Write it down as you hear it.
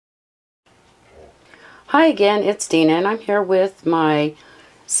Hi again, it's Dina, and I'm here with my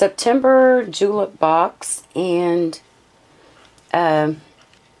September julep box, and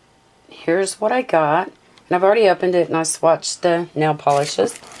here's what I got. And I've already opened it and I swatched the nail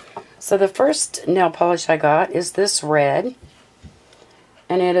polishes. So the first nail polish I got is this red,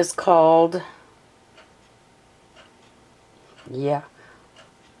 and it is called, Lupita.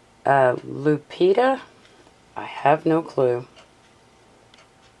 I have no clue.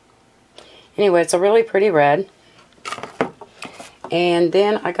 Anyway, it's a really pretty red. And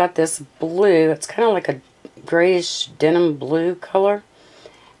then I got this blue. It's kind of like a grayish denim blue color.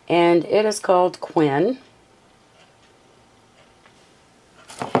 And it is called Quinn.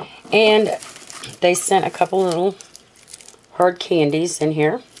 And they sent a couple little hard candies in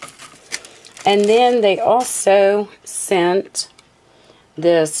here. And then they also sent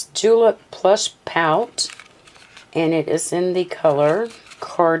this julep plush pout. And it is in the color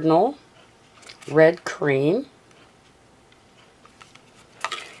Cardinal Red Cream.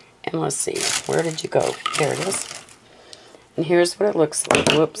 And let's see, where did you go? There it is. And here's what it looks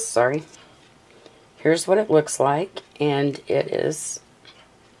like. Whoops, sorry. Here's what it looks like. And it is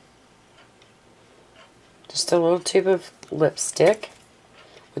just a little tube of lipstick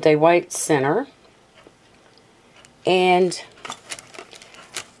with a white center. And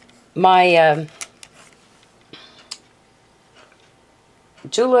my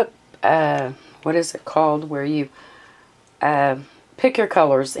julep, what is it called, where you pick your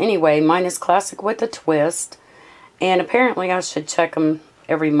colors. Anyway, mine is classic with a twist, and apparently I should check them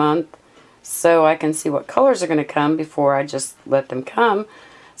every month so I can see what colors are going to come before I just let them come,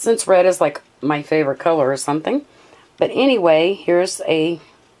 since red is like my favorite color or something. But anyway, here's a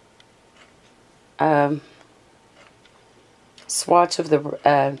swatch of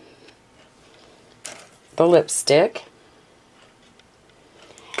the lipstick.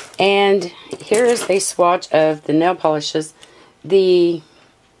 And here is a swatch of the nail polishes. The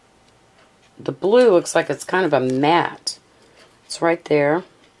blue looks like it's kind of a matte. It's right there.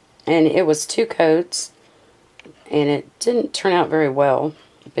 And it was 2 coats. And it didn't turn out very well.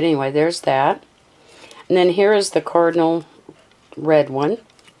 But anyway, there's that. And then here is the Cardinal red one.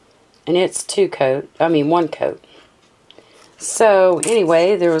 And it's 1 coat. So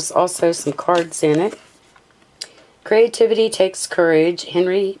anyway, there was also some cards in it. Creativity Takes Courage,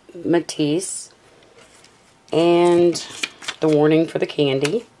 Henry Matisse, and the warning for the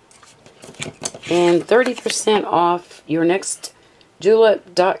candy. And 30% off your next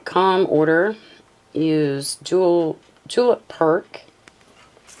julep.com order. Use Julep Perk.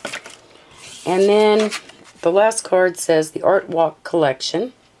 And then the last card says the Art Walk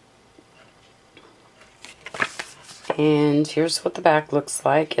Collection. And here's what the back looks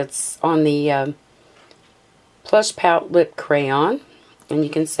like. It's on the Plush Pout Lip Crayon, and you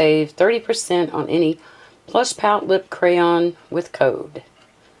can save 30% on any Plush Pout Lip Crayon with code.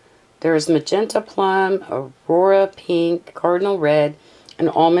 There's Magenta Plum, Aurora Pink, Cardinal Red, and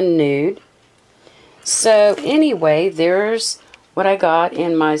Almond Nude. So anyway, there's what I got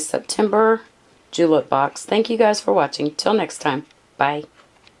in my September julep box. Thank you guys for watching. Till next time. Bye.